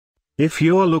If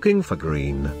you're looking for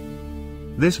green,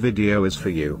 this video is for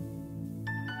you.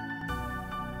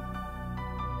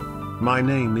 My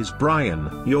name is Brian,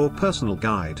 your personal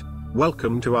guide.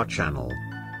 Welcome to our channel.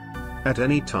 At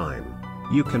any time,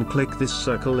 you can click this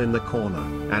circle in the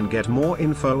corner and get more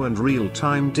info and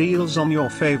real-time deals on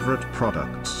your favorite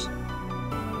products.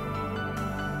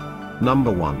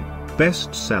 Number 1.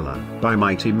 Bestseller by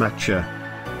Mighty Matcha.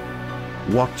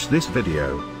 Watch this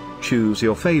video. Choose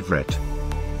your favorite.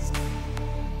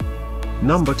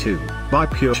 Number 2, by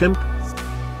PureChimp.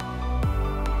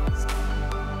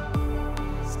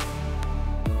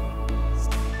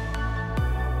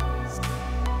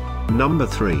 Number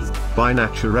 3, by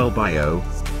NaturaleBio.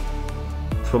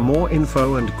 For more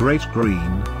info and great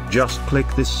green, just click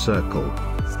this circle.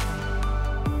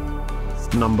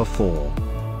 Number 4.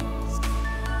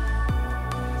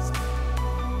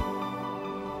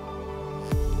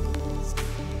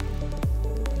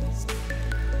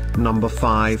 Number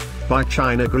 5, by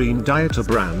China Green Dieter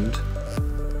brand.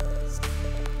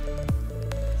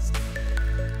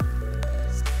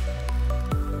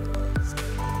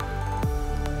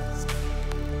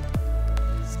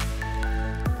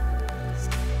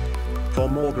 For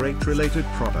more great related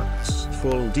products,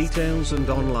 full details and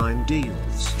online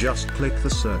deals, just click the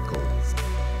circle.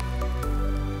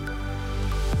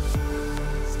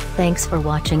 Thanks for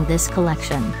watching this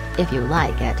collection. If you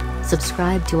like it,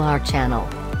 subscribe to our channel.